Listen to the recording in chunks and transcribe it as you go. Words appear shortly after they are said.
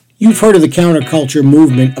You've heard of the counterculture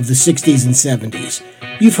movement of the 60s and 70s.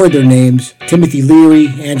 You've heard their names: Timothy Leary,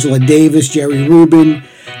 Angela Davis, Jerry Rubin,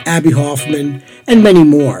 Abbie Hoffman, and many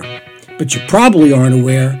more. But you probably aren't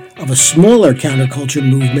aware of a smaller counterculture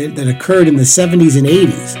movement that occurred in the 70s and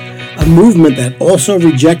 80s, a movement that also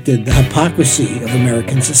rejected the hypocrisy of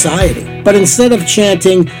American society. But instead of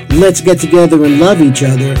chanting, "Let's get together and love each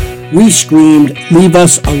other," we screamed, "Leave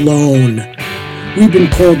us alone." We've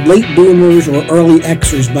been called late boomers or early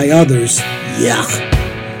Xers by others. Yuck.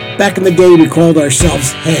 Back in the day, we called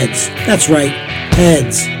ourselves heads. That's right,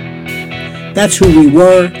 heads. That's who we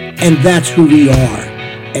were, and that's who we are.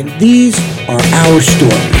 And these are our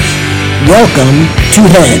stories. Welcome to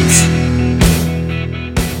Heads.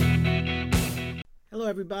 Hello,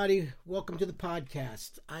 everybody. Welcome to the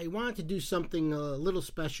podcast. I wanted to do something a little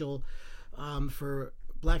special for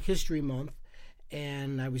Black History Month.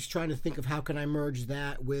 And I was trying to think of how can I merge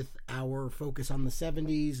that with our focus on the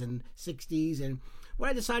 70s and 60s. And what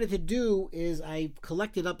I decided to do is I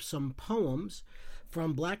collected up some poems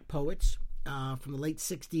from Black poets from the late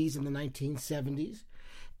 60s and the 1970s.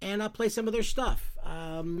 And I'll play some of their stuff.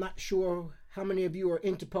 I'm not sure how many of you are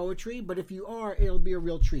into poetry, but if you are, it'll be a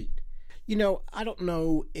real treat. You know, I don't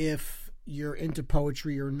know if you're into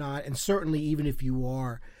poetry or not. And certainly even if you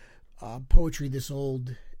are, poetry this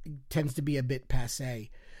old tends to be a bit passé,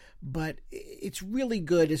 but it's really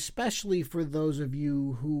good, especially for those of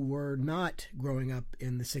you who were not growing up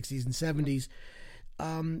in the 60s and 70s.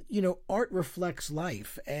 Art reflects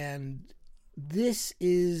life, and this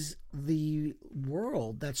is the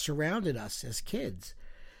world that surrounded us as kids.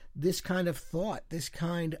 This kind of thought, this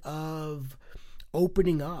kind of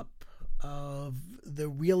opening up of the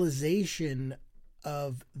realization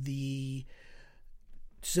of the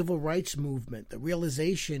civil rights movement, the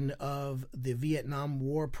realization of the Vietnam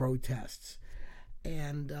War protests.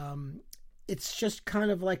 And it's just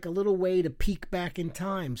kind of like a little way to peek back in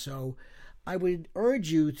time. So I would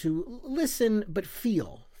urge you to listen, but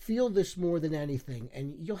feel this more than anything.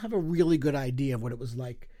 And you'll have a really good idea of what it was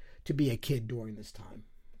like to be a kid during this time.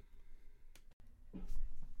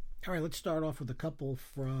 All right, let's start off with a couple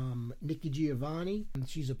from Nikki Giovanni.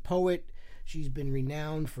 She's a poet. She's been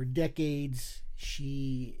renowned for decades.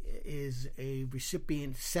 She is a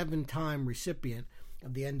recipient, 7-time recipient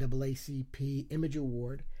of the NAACP Image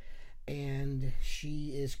Award, and she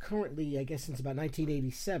is currently, I guess since about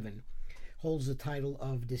 1987, holds the title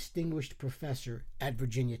of Distinguished Professor at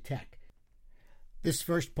Virginia Tech. This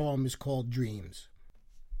first poem is called Dreams.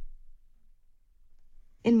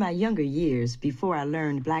 In my younger years, before I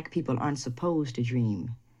learned black people aren't supposed to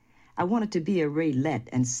dream, I wanted to be a Raylette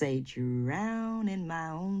and say, drown in my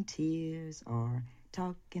own tears, or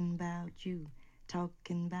talking about you,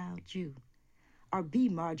 or be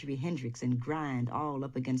Marjorie Hendricks and grind all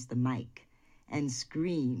up against the mic and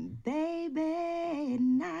scream, baby,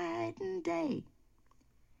 night and day.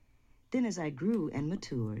 Then as I grew and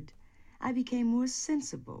matured, I became more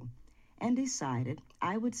sensible and decided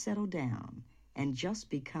I would settle down and just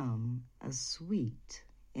become a sweet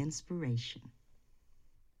inspiration.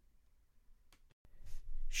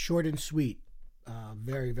 Short and sweet.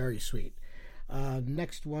 Very, very sweet.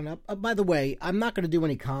 Next one up. By the way, I'm not going to do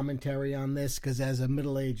any commentary on this because as a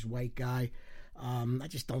middle-aged white guy, I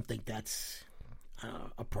just don't think that's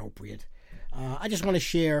appropriate. I just want to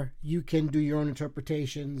share. You can do your own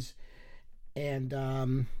interpretations, and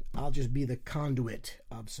I'll just be the conduit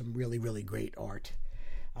of some really, really great art.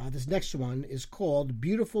 This next one is called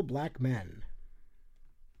Beautiful Black Men.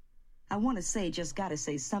 I want to say, just got to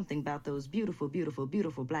say something about those beautiful, beautiful,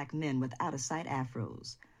 beautiful black men with out-of-sight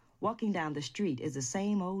afros. Walking down the street is the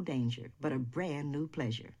same old danger, but a brand new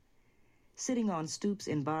pleasure. Sitting on stoops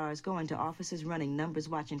in bars, going to offices, running numbers,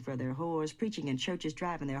 watching for their whores, preaching in churches,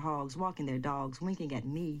 driving their hogs, walking their dogs, winking at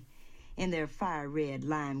me, in their fire red,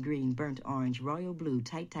 lime green, burnt orange, royal blue,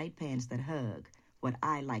 tight pants that hug what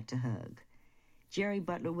I like to hug. Jerry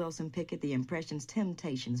Butler, Wilson Pickett, The Impressions,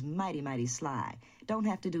 Temptations, mighty, mighty sly. Don't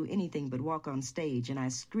have to do anything but walk on stage, and I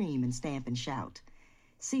scream and stamp and shout.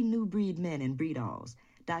 See new breed men in breedalls,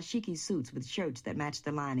 dashiki suits with shirts that match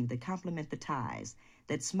the lining, that complement the ties,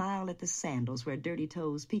 that smile at the sandals where dirty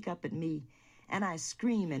toes peek up at me, and I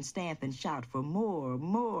scream and stamp and shout for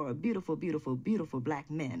more beautiful, beautiful, beautiful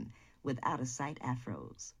black men with out-of-sight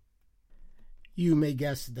afros. You may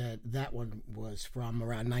guess that one was from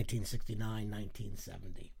around 1969,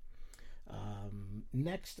 1970.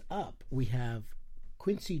 Next up, we have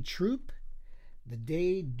Quincy Troupe, The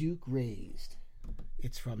Day Duke Raised.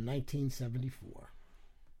 It's from 1974.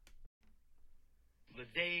 The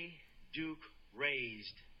Day Duke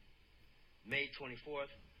Raised, May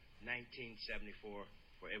 24th, 1974,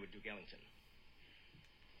 for Edward Duke Ellington.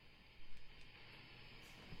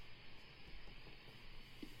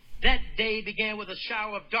 day began with a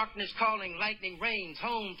shower of darkness calling lightning rains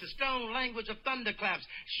home to stone language of thunderclaps,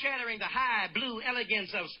 shattering the high blue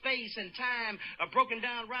elegance of space and time. A broken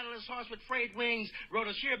down riderless horse with frayed wings rode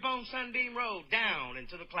a sheer bone sunbeam road down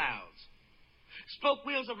into the clouds. Spoke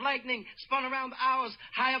wheels of lightning spun around the hours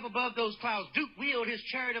high up above those clouds. Duke wheeled his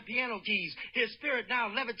chariot of piano keys. His spirit now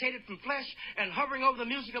levitated from flesh and hovering over the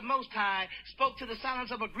music of Most High spoke to the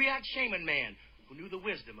silence of a griot shaman man who knew the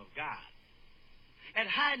wisdom of God. At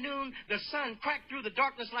high noon, the sun cracked through the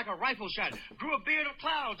darkness like a rifle shot, grew a beard of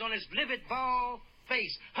clouds on his livid bald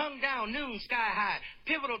face, hung down noon sky high,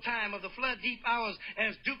 pivotal time of the flood-deep hours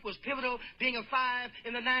as Duke was pivotal, being a 5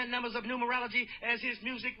 in the 9 numbers of numerology as his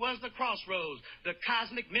music was the crossroads, the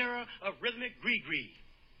cosmic mirror of rhythmic gree-gree.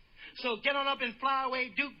 So get on up and fly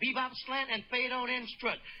away, Duke, bebop, slant, and fade on in,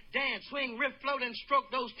 strut. Dance, swing, riff, float, and stroke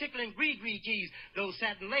those tickling gree-gree keys. Those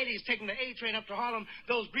satin ladies taking the A train up to Harlem.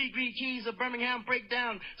 Those gree-gree keys of Birmingham break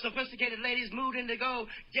down. Sophisticated ladies mood indigo.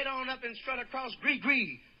 Get on up and strut across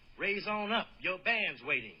gree-gree. Raise on up, your band's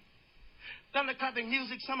waiting. Thunderclapping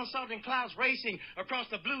music, somersaulting clouds racing across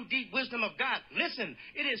the blue, deep wisdom of God. Listen,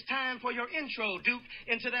 it is time for your intro, Duke,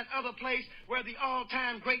 into that other place where the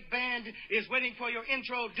all-time great band is waiting for your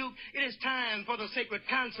intro, Duke. It is time for the sacred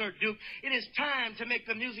concert, Duke. It is time to make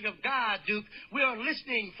the music of God, Duke. We are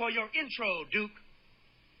listening for your intro, Duke.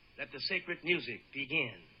 Let the sacred music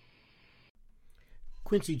begin.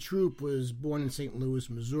 Quincy Troupe was born in St. Louis,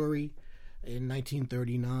 Missouri in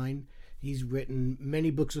 1939. He's written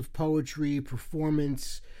many books of poetry,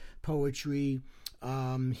 performance poetry.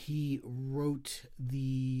 He wrote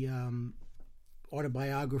the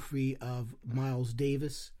autobiography of Miles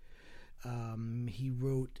Davis. He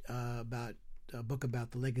wrote about a book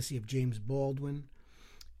about the legacy of James Baldwin.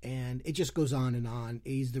 And it just goes on and on.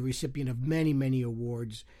 He's the recipient of many, many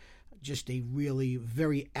awards. Just a really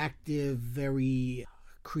very active, very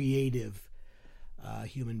creative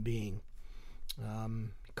human being.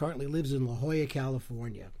 Currently lives in La Jolla,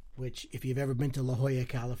 California, which, if you've ever been to La Jolla,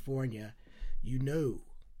 California, you know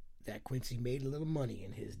that Quincy made a little money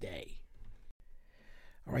in his day.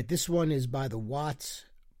 All right, this one is by the Watts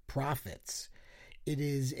Prophets. It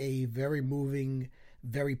is a very moving,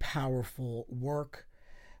 very powerful work.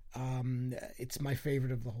 It's my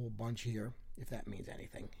favorite of the whole bunch here, if that means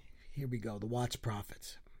anything. Here we go, the Watts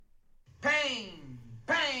Prophets. Pain,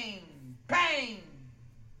 pain, pain.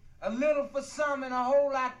 A little for some and a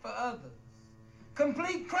whole lot for others.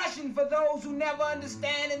 Complete crushing for those who never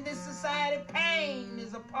understand in this society. Pain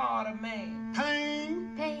is a part of man.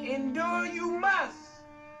 Pain, pain. Endure you must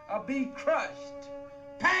or be crushed.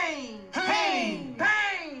 Pain, pain,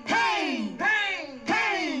 pain, pain, pain,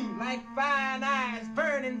 pain. Like fine eyes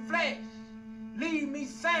burning flesh. Leave me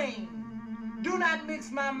sane. Do not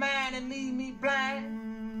mix my mind and leave me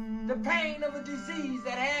blind. The pain of a disease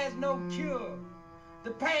that has no cure. The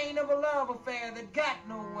pain of a love affair that got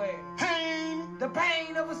nowhere. Pain. The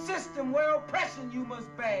pain of a system where oppression you must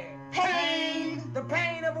bear. Pain. The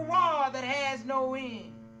pain of a war that has no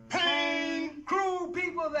end. Pain. Cruel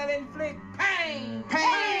people that inflict pain.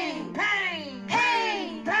 Pain. Pain.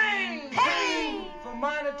 Pain. Pain. Pain. For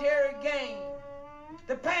monetary gain.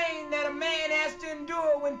 The pain that a man has to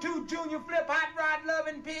endure when two junior flip hot rod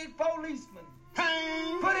loving pig policemen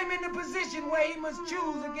pain. Put him in the position where he must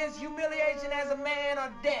choose against humiliation as a man or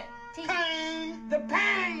death. Pain. The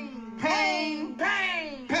pain. Pain.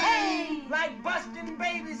 Pain. Pain. Like busting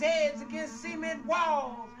babies' heads against cement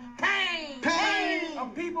walls. Pain. Pain.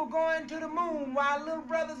 Of people going to the moon while little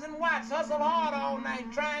brothers in Watts hustle hard all night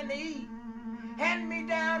trying to eat.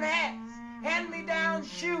 Hand-me-down hats. Hand-me-down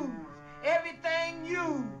shoes. Everything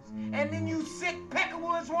used. And then you sick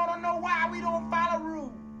peckerwoods want to know why we don't follow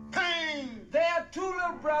rules. Pain. There are two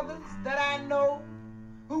little brothers that I know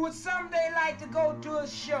who would someday like to go to a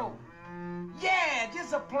show. Yeah,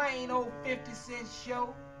 just a plain old 50-cent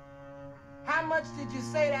show. How much did you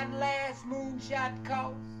say that last moonshot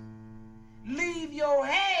cost? Leave your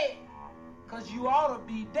head, 'cause you ought to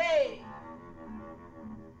be dead.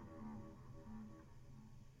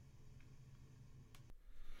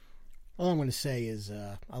 All I'm going to say is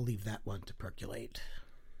I'll leave that one to percolate.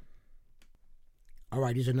 All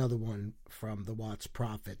right, here's another one from the Watts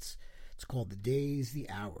Prophets. It's called The Days, the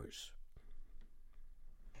Hours.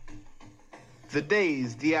 The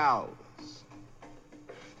days, the hours.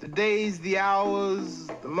 The days, the hours,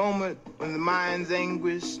 the moment when the mind's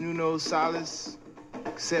anguish knew no solace,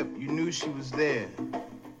 except you knew she was there.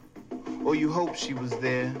 Or you hoped she was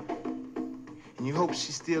there. And you hoped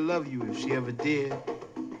she still loved you if she ever did.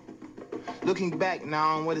 Looking back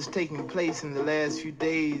now on what is taking place in the last few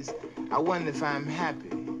days, I wonder if I'm happy,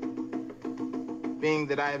 being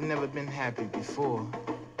that I have never been happy before.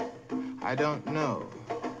 I don't know.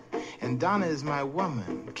 And Donna is my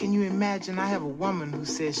woman. Can you imagine? I have a woman who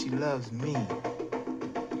says she loves me.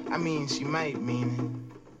 I mean, she might mean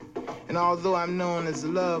it. And although I'm known as a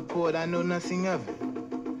love poet, I know nothing of it.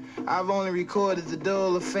 I've only recorded the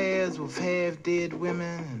dull affairs with half-dead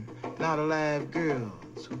women and not alive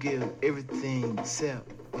girls who give everything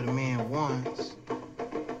except what a man wants,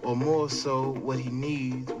 or more so what he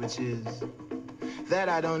needs, which is that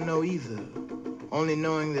I don't know either. Only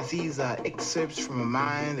knowing that these are excerpts from a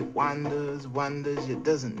mind that wanders, yet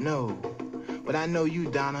doesn't know. But I know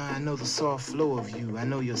you, Donna. I know the soft flow of you. I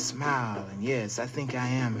know your smile, and yes, I think I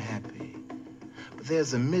am happy. But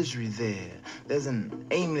there's a misery there. There's an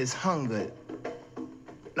aimless hunger.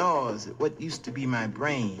 It gnaws at what used to be my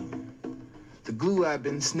brain. The glue I've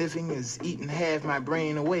been sniffing has eaten half my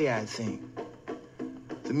brain away, I think.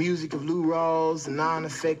 The music of Lou Rawls, the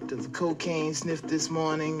non-effect of the cocaine sniff this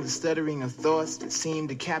morning, the stuttering of thoughts that seem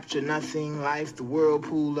to capture nothing, life, the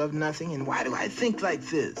whirlpool of nothing. And why do I think like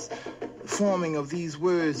this? The forming of these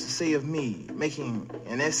words to say of me, making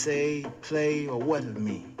an essay, play, or what of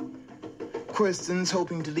me? Questions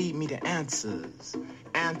hoping to lead me to answers.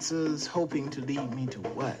 Answers hoping to lead me to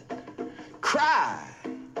what? Cry!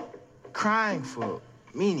 Crying for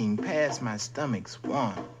meaning past my stomach's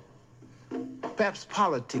want. Perhaps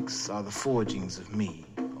politics are the forgings of me,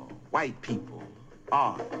 or white people,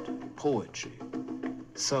 art, poetry.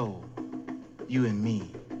 So, you and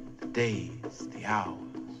me, the days, the hours.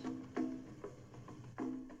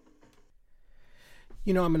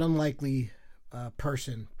 You know, I'm an unlikely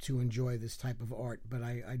person to enjoy this type of art, but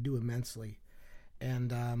I do immensely.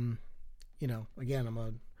 And, you know, again, I'm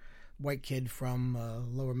a white kid from a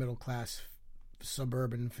lower middle class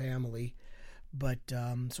suburban family. But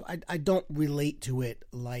so I don't relate to it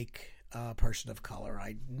like a person of color.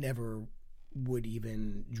 I never would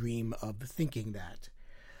even dream of thinking that.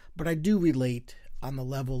 But I do relate on the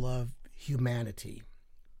level of humanity.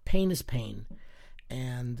 Pain is pain.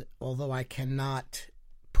 And although I cannot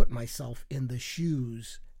put myself in the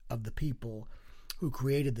shoes of the people who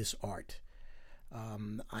created this art,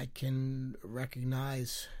 I can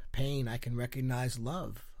recognize pain. I can recognize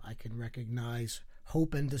love. I can recognize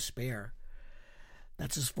hope and despair.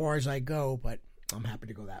 That's as far as I go, but I'm happy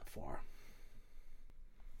to go that far.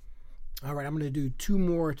 All right, I'm going to do two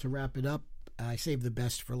more to wrap it up. I saved the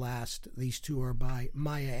best for last. These two are by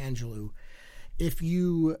Maya Angelou. If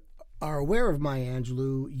you are aware of Maya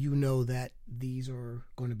Angelou, you know that these are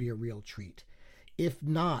going to be a real treat. If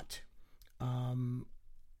not,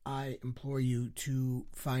 I implore you to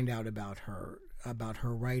find out about her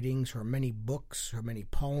writings, her many books, her many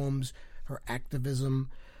poems, her activism.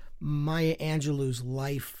 Maya Angelou's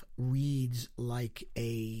life reads like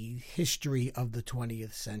a history of the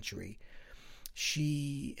 20th century.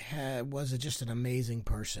 She was just an amazing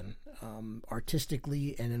person,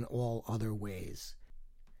 artistically and in all other ways.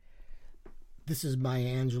 This is Maya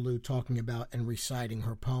Angelou talking about and reciting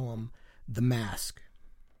her poem, The Mask.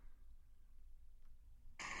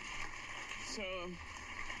 So,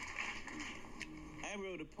 I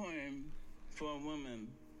wrote a poem for a woman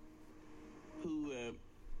who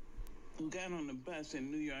got on the bus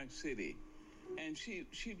in New York City, and she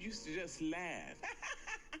used to just laugh.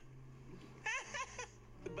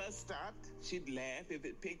 The bus stopped, she'd laugh. If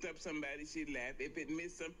it picked up somebody, she'd laugh. If it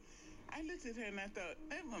missed them, I looked at her and I thought,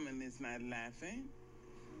 that woman is not laughing.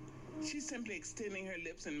 She's simply extending her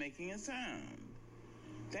lips and making a sound.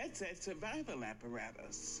 That's that survival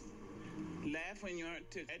apparatus. Laugh when you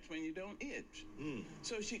aren't touched, when you don't itch.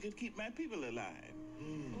 So she could keep my people alive.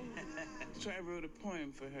 So I wrote a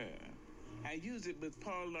poem for her. I used it with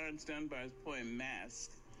Paul Laurence Dunbar's poem,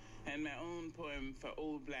 Mask, and my own poem for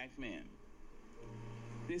Old Black Men.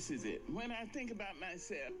 This is it. When I think about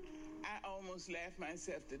myself, I almost laugh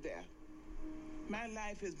myself to death. My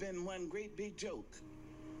life has been one great big joke.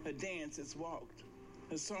 A dance that's walked,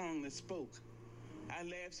 a song that spoke. I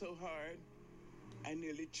laugh so hard, I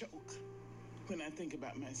nearly choke when I think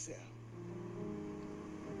about myself.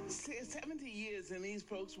 70 years in these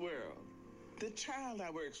folks' world, the child I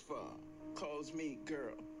works for calls me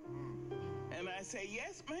girl. And I say,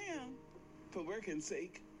 yes, ma'am, for working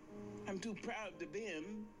sake. I'm too proud to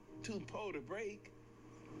bend, too poor to break.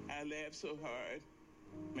 I laugh so hard,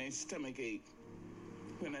 my stomach ache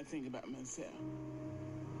when I think about myself.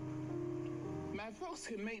 My folks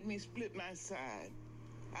can make me split my side.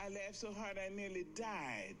 I laughed so hard I nearly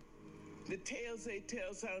died. The tales they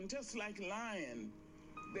tell sound just like lion.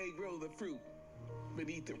 They grow the fruit, but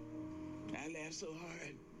eat them. I laugh so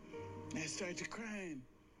hard, I start to crying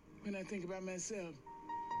when I think about myself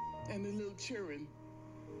and the little children.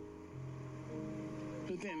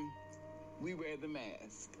 But then we wear the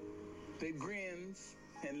mask. that grins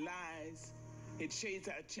and lies. It shades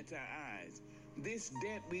our eyes. This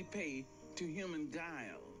debt we pay to human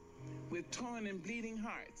guile. With torn and bleeding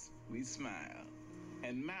hearts, we smile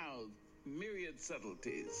and mouth myriad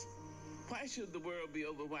subtleties. Why should the world be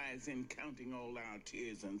overwise in counting all our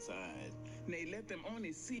tears inside? Nay, let them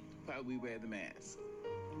only see while we wear the mask.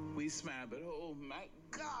 We smile, but oh my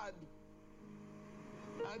God,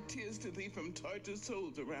 our tears to thee from tortured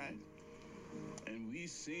souls arise. And we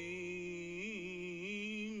sing,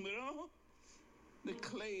 but oh, the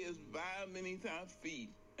clay is vile beneath our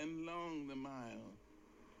feet and long the mile.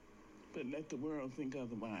 But let the world think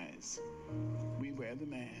otherwise. We wear the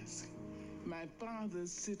mask. My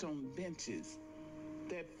fathers sit on benches.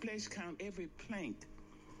 Their flesh count every plank.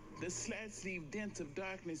 The slats leave dents of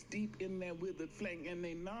darkness deep in their withered flank, and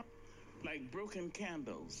they knock like broken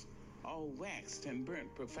candles, all waxed and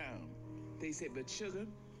burnt profound. They said, but sugar,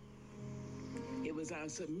 it was our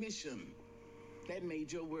submission that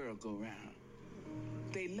made your world go round.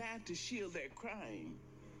 They laughed to shield their crying.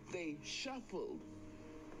 They shuffled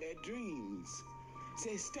their dreams.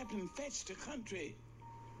 They stepped and fetched a country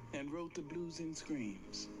and wrote the blues and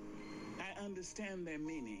screams. I understand their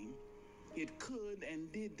meaning. It could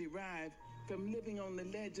and did derive from living on the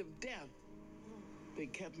ledge of death. They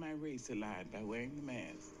kept my race alive by wearing the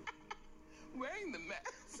mask. Wearing the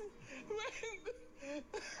mask? Wearing the...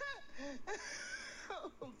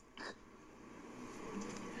 Oh.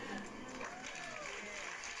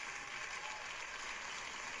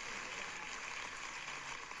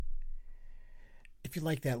 If you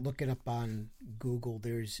like that, look it up on Google.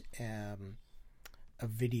 There's a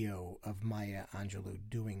video of Maya Angelou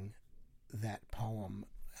doing that poem.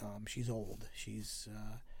 She's old. She's,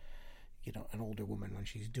 an older woman when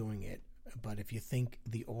she's doing it. But if you think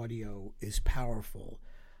the audio is powerful,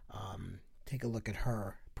 take a look at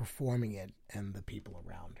her performing it and the people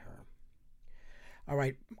around her. All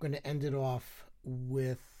right, I'm going to end it off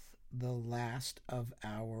with the last of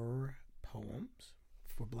our poems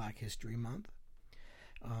for Black History Month.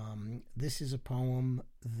 This is a poem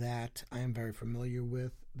that I am very familiar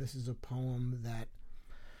with. This is a poem that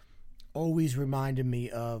always reminded me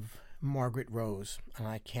of Margaret Rose, and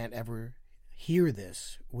I can't ever hear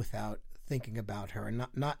this without thinking about her, and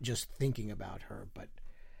not just thinking about her, but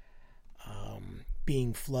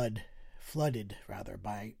being flooded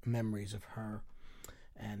by memories of her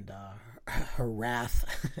and her wrath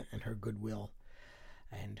and her goodwill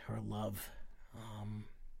and her love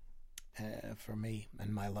for me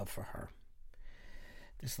and my love for her.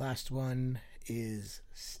 This last one is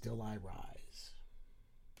Still I Rise.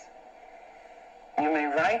 You may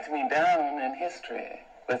write me down in history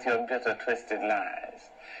with your bitter, twisted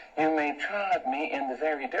lies. You may trod me in the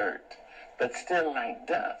very dirt, but still like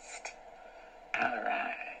dust, I'll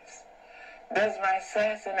rise. Does my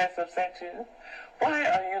sassiness upset you? Why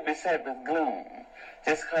are you beset with gloom,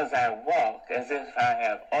 just 'cause I walk as if I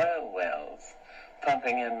have oil wells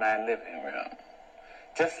pumping in my living room?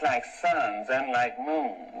 Just like suns and like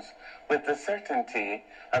moons, with the certainty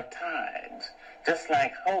of tides, just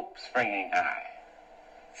like hope springing high,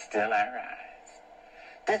 still I rise.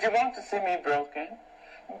 Did you want to see me broken?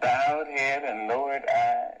 Bowed head and lowered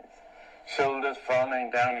eyes, shoulders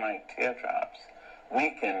falling down like teardrops,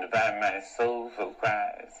 weakened by my soulful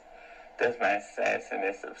cries. Does my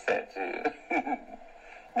sassiness upset you?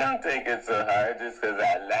 Don't take it so hard just 'cause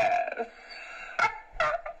I laugh.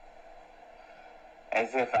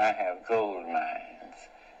 As if I have gold mines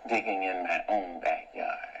digging in my own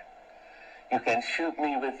backyard. You can shoot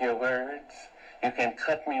me with your words. You can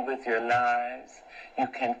cut me with your lies. You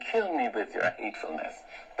can kill me with your hatefulness.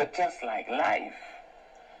 But just like life,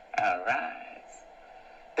 I'll rise.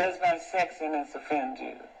 Does my sexiness offend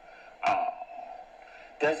you? Oh,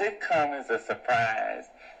 does it come as a surprise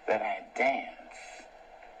that I dance?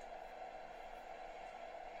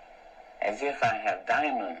 As if I have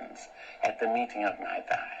diamonds at the meeting of my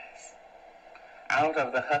thighs. Out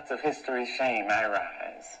of the huts of history's shame I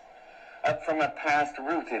rise. Up from a past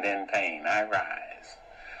rooted in pain I rise.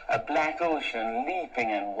 A black ocean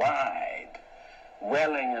leaping and wide,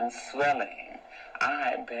 welling and swelling,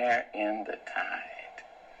 I bear in the tide.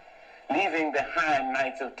 Leaving behind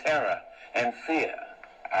nights of terror and fear,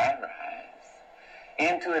 I rise.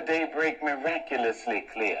 Into a daybreak miraculously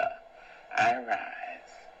clear, I rise.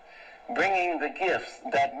 Bringing the gifts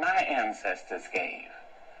that my ancestors gave.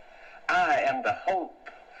 I am the hope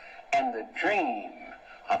and the dream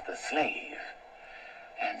of the slave.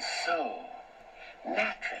 And so,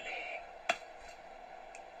 naturally,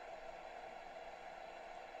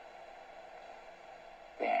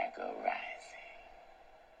 there I go rising.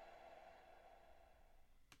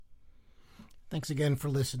 Thanks again for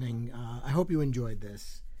listening. I hope you enjoyed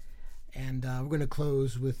this. And we're going to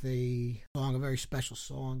close with a very special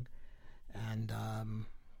song. And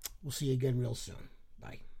we'll see you again real soon.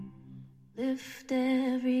 Bye. Lift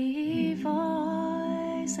every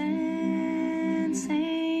voice and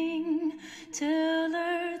sing till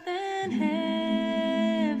earth and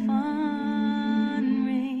heaven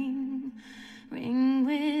ring, ring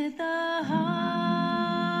with the harmony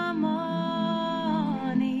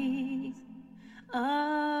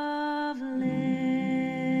of liberty.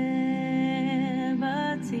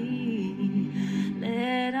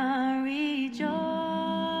 Let our rejoicing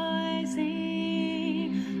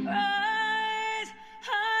rise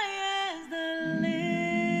high as the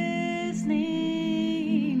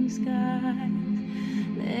listening skies.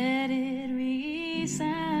 Let it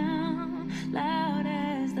resound loud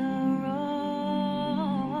as the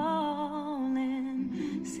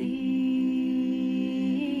rolling sea.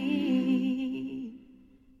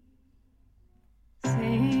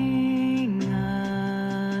 Sing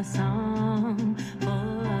a song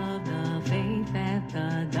full of the faith that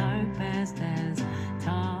the dark past has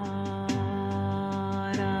taught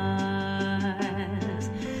us.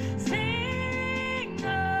 Sing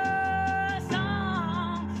a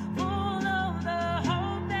song full of the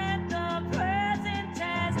hope that the present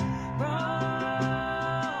has brought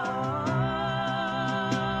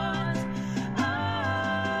us.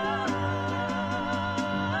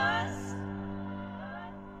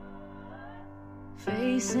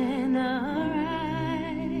 Facing a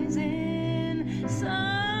rising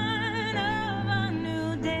sun of a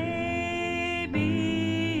new day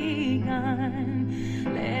begun.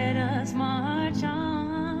 Let us march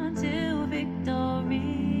on till victory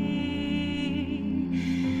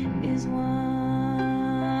is won.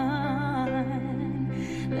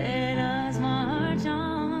 Let us march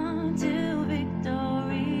on till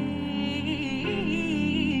victory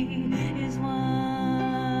is won.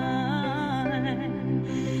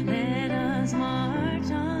 Let us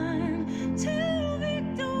march on till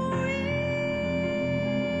victory.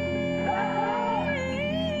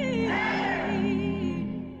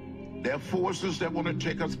 There are forces that want to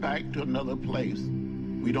take us back to another place.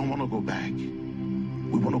 We don't want to go back.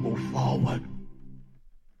 We want to go forward.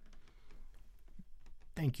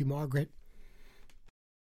 Thank you, Margaret.